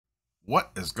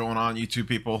What is going on, YouTube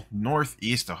people?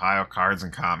 Northeast Ohio Cards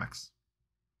and Comics.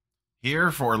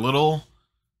 Here for a little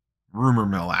rumor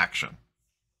mill action.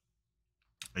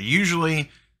 I usually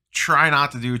try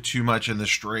not to do too much in the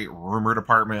straight rumor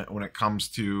department when it comes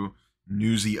to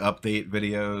newsy update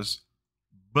videos,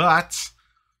 but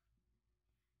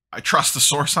I trust the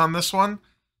source on this one,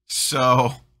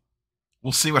 so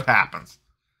we'll see what happens.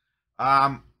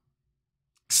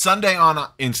 Sunday on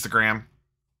Instagram,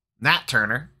 Nat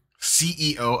Turner,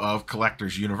 CEO of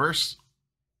Collector's Universe,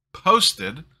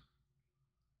 posted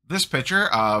this picture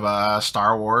of a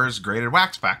Star Wars graded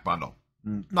wax pack bundle.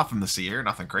 Nothing to see here,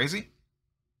 nothing crazy.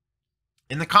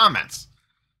 In the comments,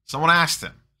 someone asked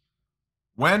him,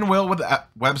 when will the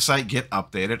website get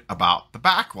updated about the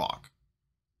backlog?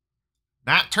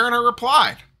 Nat Turner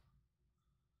replied,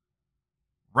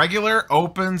 regular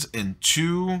opens in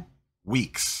 2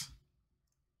 weeks.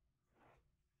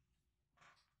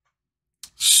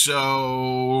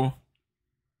 So,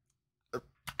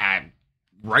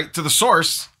 right to the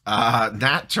source,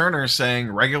 Nat Turner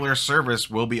saying regular service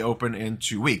will be open in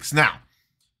 2 weeks. Now,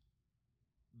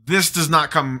 this does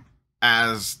not come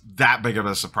as that big of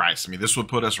a surprise to me. This would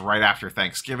put us right after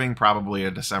Thanksgiving, probably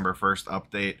a December 1st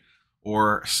update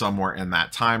or somewhere in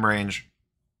that time range.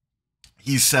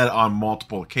 He's said on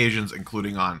multiple occasions,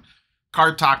 including on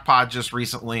Card Talk Pod just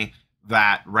recently,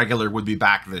 that regular would be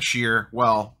back this year.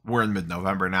 Well, we're in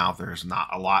mid-November now. There's not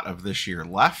a lot of this year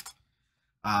left.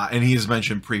 And he has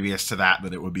mentioned previous to that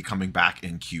it would be coming back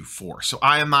in Q4. So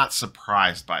I am not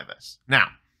surprised by this. Now,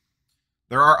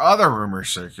 there are other rumors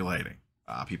circulating.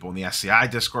 People in the SCI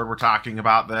Discord were talking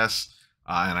about this,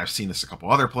 and I've seen this a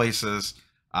couple other places,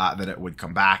 that it would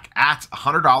come back at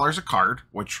 $100 a card,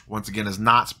 which once again is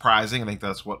not surprising. I think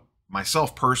that's what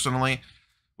myself personally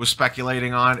was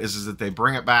speculating on, is that they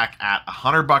bring it back at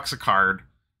 $100 a card,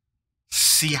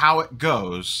 see how it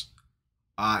goes,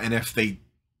 and if they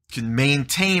can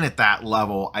maintain at that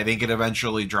level, I think it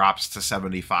eventually drops to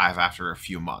 75 after a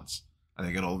few months. I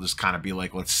think it'll just kind of be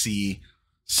like, let's see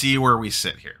where we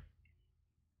sit here.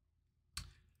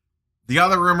 The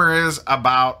other rumor is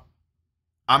about,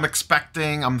 I'm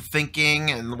thinking,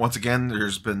 and once again,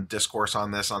 there's been discourse on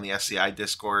this on the SCI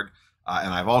Discord,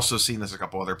 and I've also seen this a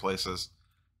couple other places,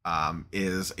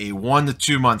 is a 1 to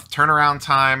 2 month turnaround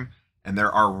time, and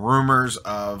there are rumors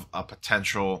of a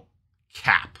potential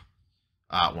cap.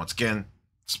 Once again,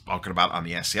 spoken about on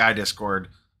the SCI Discord,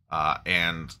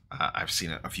 and I've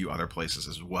seen it a few other places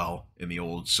as well in the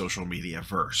old social media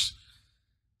verse.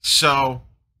 So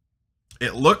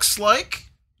it looks like,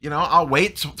 I'll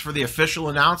wait for the official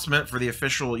announcement, for the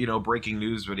official, breaking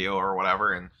news video or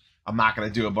whatever, and I'm not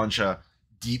going to do a bunch of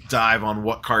deep dive on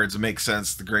what cards make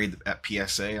sense to grade at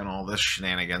PSA and all this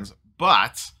shenanigans,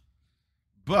 but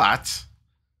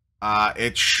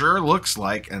it sure looks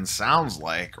like and sounds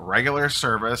like regular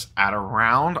service at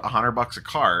around $100 a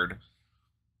card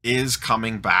is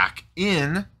coming back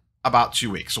in about 2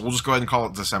 weeks. So we'll just go ahead and call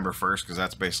it December 1st, because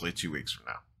that's basically 2 weeks from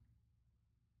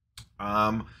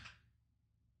now.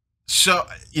 So,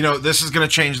 this is going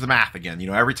to change the math again.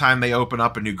 Every time they open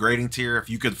up a new grading tier, if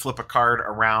you could flip a card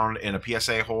around in a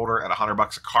PSA holder at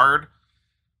 $100 a card,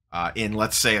 in,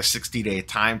 let's say, a 60-day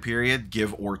time period,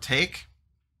 give or take,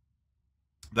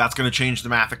 that's going to change the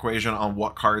math equation on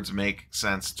what cards make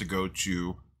sense to go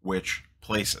to which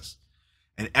places.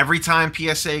 And every time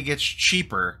PSA gets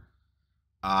cheaper,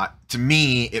 to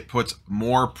me, it puts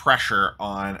more pressure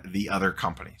on the other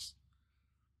companies.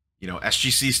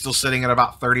 SGC is still sitting at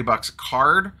about $30 a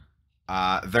card.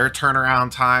 Their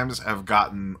turnaround times have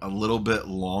gotten a little bit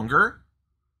longer.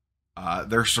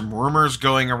 There's some rumors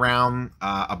going around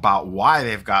about why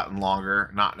they've gotten longer,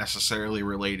 not necessarily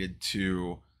related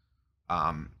to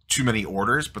too many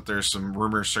orders, but there's some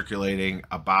rumors circulating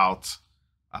about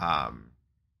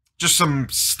just some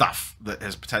stuff that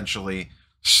has potentially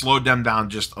slowed them down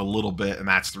just a little bit, and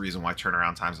that's the reason why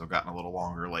turnaround times have gotten a little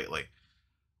longer lately.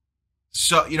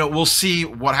 So, we'll see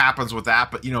what happens with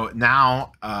that. But,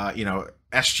 now,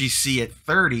 SGC at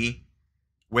 30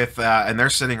 with, and they're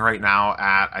sitting right now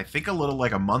at, I think, a little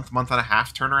like a month and a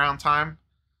half turnaround time.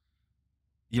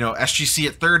 SGC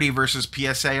at 30 versus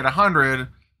PSA at 100,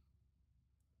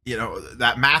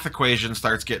 that math equation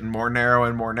starts getting more narrow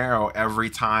and more narrow every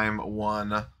time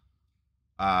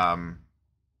every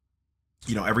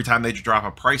time they drop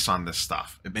a price on this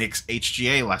stuff. It makes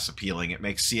HGA less appealing. It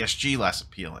makes CSG less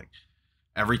appealing.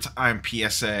 Every time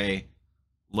PSA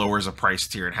lowers a price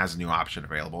tier and has a new option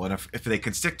available. And if they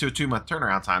can stick to a 2 month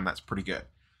turnaround time, that's pretty good.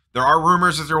 There are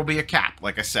rumors that there will be a cap.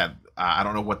 Like I said, I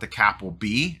don't know what the cap will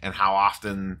be and how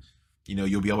often,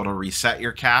 you'll be able to reset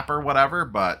your cap or whatever,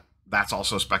 but that's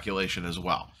also speculation as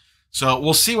well. So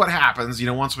we'll see what happens. You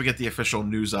know, once we get the official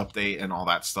news update and all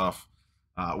that stuff,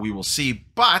 we will see.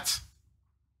 But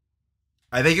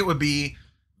I think it would be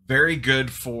very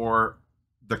good for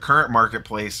the current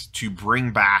marketplace to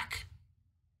bring back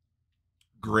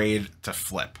grade to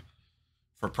flip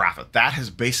for profit. That has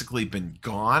basically been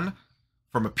gone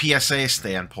from a PSA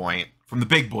standpoint, from the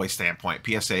big boy standpoint,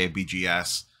 PSA,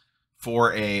 BGS,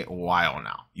 for a while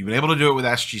now. You've been able to do it with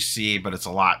SGC, but it's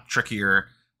a lot trickier.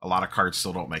 A lot of cards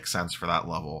still don't make sense for that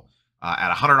level.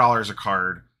 At $100 a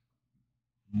card,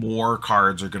 more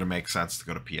cards are going to make sense to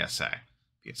go to PSA.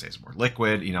 PSA is more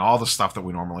liquid, you know, all the stuff that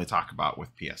we normally talk about with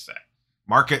PSA.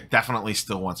 Market definitely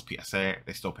still wants PSA.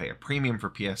 They still pay a premium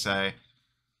for PSA.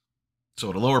 So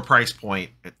at a lower price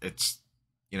point, it's,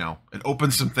 you know, it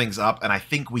opens some things up, and I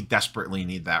think we desperately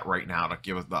need that right now to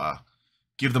give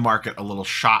the market a little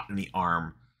shot in the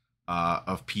arm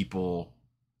of people,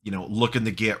 you know, looking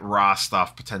to get raw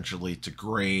stuff potentially to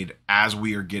grade as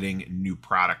we are getting new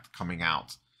product coming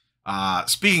out.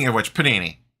 Speaking of which,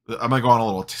 Panini, I'm going to go on a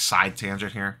little side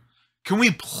tangent here. Can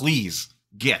we please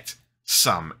get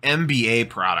some NBA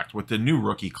product with the new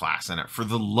rookie class in it? For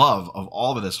the love of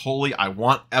all that is holy, I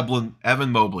want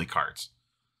Evan Mobley cards.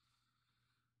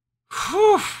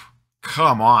 Whew.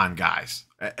 Come on, guys.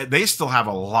 They still have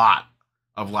a lot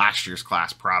of last year's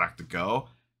class product to go,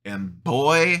 and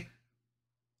boy,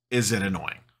 is it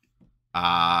annoying.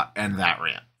 And that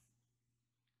rant.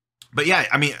 But yeah,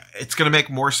 I mean, it's going to make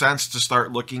more sense to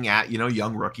start looking at, you know,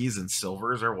 young rookies and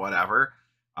silvers or whatever,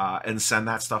 and send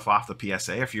that stuff off the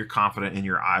PSA if you're confident in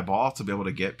your eyeball to be able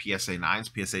to get PSA 9s,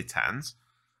 PSA 10s,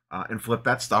 and flip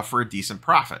that stuff for a decent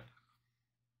profit.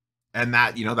 And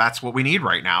that, you know, that's what we need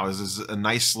right now is a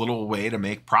nice little way to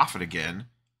make profit again.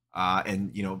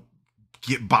 And, you know,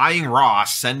 buying raw,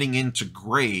 sending into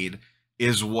grade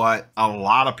is what a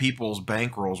lot of people's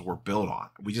bankrolls were built on.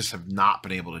 We just have not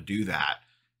been able to do that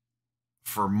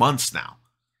for months now.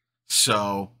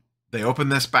 So they open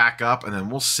this back up, and then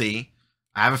we'll see.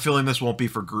 I have a feeling this won't be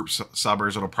for group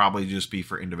subbers. It'll probably just be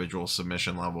for individual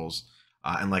submission levels.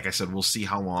 And like I said, we'll see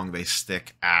how long they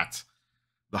stick at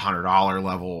the $100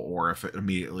 level, or if it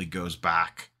immediately goes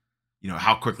back, you know,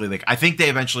 how quickly they, I think they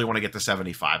eventually want to get to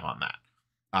 75 on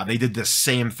that. They did the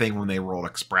same thing when they rolled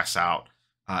Express out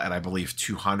at, I believe,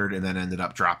 200, and then ended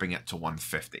up dropping it to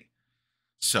 150.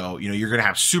 So, you know, you're going to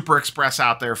have Super Express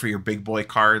out there for your big boy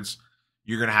cards.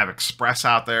 You're going to have Express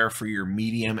out there for your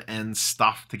medium end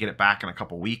stuff to get it back in a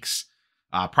couple weeks.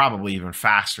 Probably even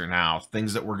faster now.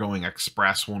 Things that were going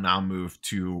Express will now move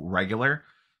to regular.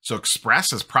 So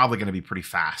Express is probably going to be pretty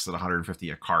fast at 150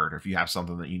 a card if you have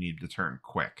something that you need to turn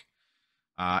quick.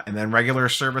 And then regular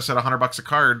service at $100 a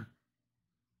card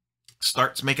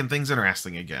starts making things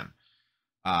interesting again.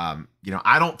 You know,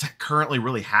 I don't currently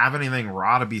really have anything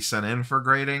raw to be sent in for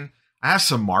grading. I have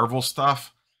some Marvel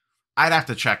stuff. I'd have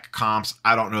to check comps.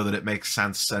 I don't know that it makes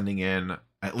sense sending in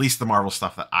at least the Marvel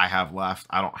stuff that I have left.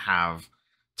 I don't have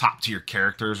top tier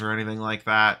characters or anything like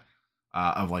that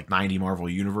of like 90 Marvel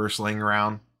Universe laying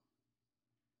around.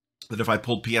 That if I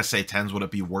pulled PSA 10s, would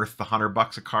it be worth the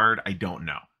 $100 a card? I don't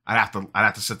know. I'd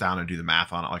have to sit down and do the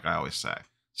math on it, like I always say.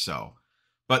 So,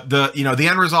 but the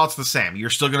end result's the same. You're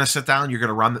still going to sit down. You're going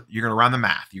to run the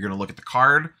math. You're going to look at the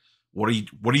card. What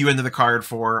are you into the card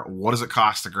for? What does it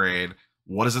cost to grade?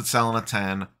 What is it selling a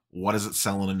 10? What is it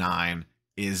selling a 9?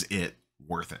 Is it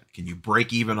worth it? Can you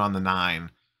break even on the 9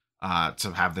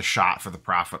 to have the shot for the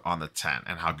profit on the 10?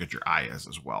 And how good your eye is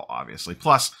as well, obviously.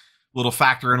 Plus, little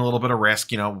factor in a little bit of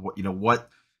risk. You know what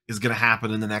is going to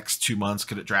happen in the next 2 months?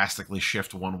 Could it drastically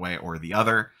shift one way or the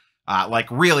other? Like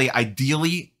really,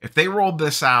 ideally, if they rolled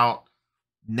this out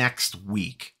next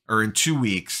week or in 2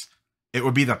 weeks, it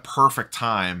would be the perfect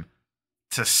time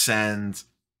to send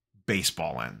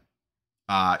baseball in.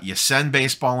 You send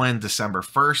baseball in December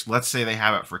 1st. Let's say they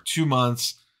have it for 2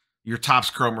 months. Your Topps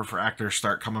Chrome Refractors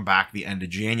start coming back the end of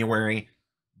January,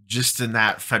 just in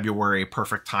that February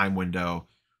perfect time window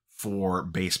for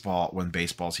baseball when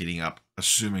baseball's heating up,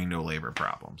 assuming no labor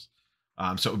problems.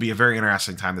 So it would be a very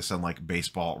interesting time to send like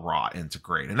baseball raw into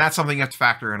grade. And that's something you have to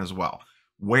factor in as well.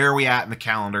 Where are we at in the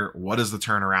calendar? What is the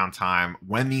turnaround time?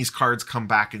 When these cards come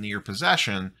back into your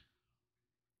possession,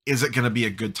 is it going to be a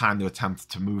good time to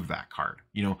attempt to move that card?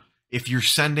 You know, if you're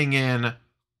sending in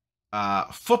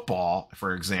football,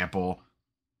 for example,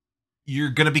 you're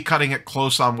going to be cutting it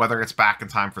close on whether it's back in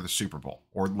time for the Super Bowl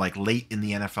or like late in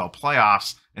the NFL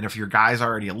playoffs. And if your guy's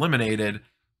already eliminated,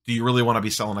 do you really want to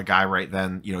be selling a guy right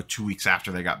then, you know, 2 weeks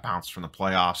after they got bounced from the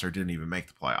playoffs or didn't even make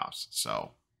the playoffs?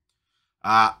 So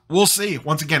we'll see.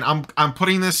 Once again, I'm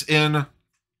putting this in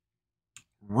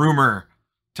rumor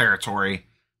territory,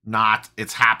 not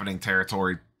it's happening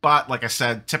territory. But like I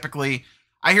said, typically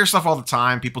I hear stuff all the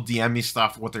time. People DM me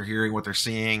stuff, what they're hearing, what they're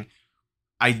seeing.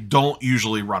 I don't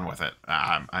usually run with it.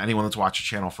 Anyone that's watched the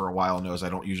channel for a while knows I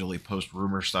don't usually post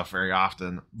rumor stuff very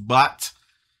often. But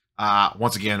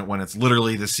once again, when it's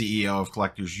literally the CEO of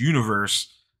Collectors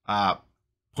Universe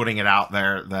putting it out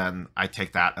there, then I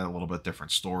take that as a little bit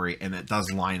different story. And it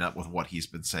does line up with what he's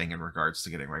been saying in regards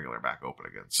to getting regular back open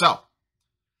again. So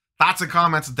thoughts and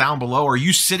comments down below. Are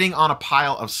you sitting on a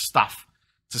pile of stuff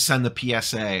to send the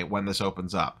PSA when this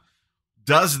opens up?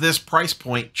 Does this price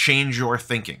point change your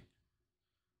thinking?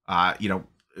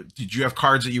 Did you have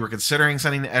cards that you were considering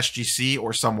sending to SGC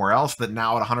or somewhere else that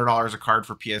now at $100 a card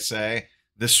for PSA,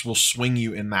 this will swing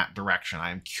you in that direction?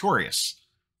 I am curious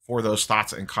for those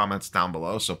thoughts and comments down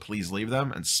below, so please leave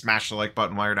them and smash the like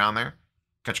button while you're down there.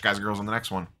 Catch you guys and girls on the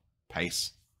next one.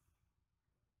 Peace.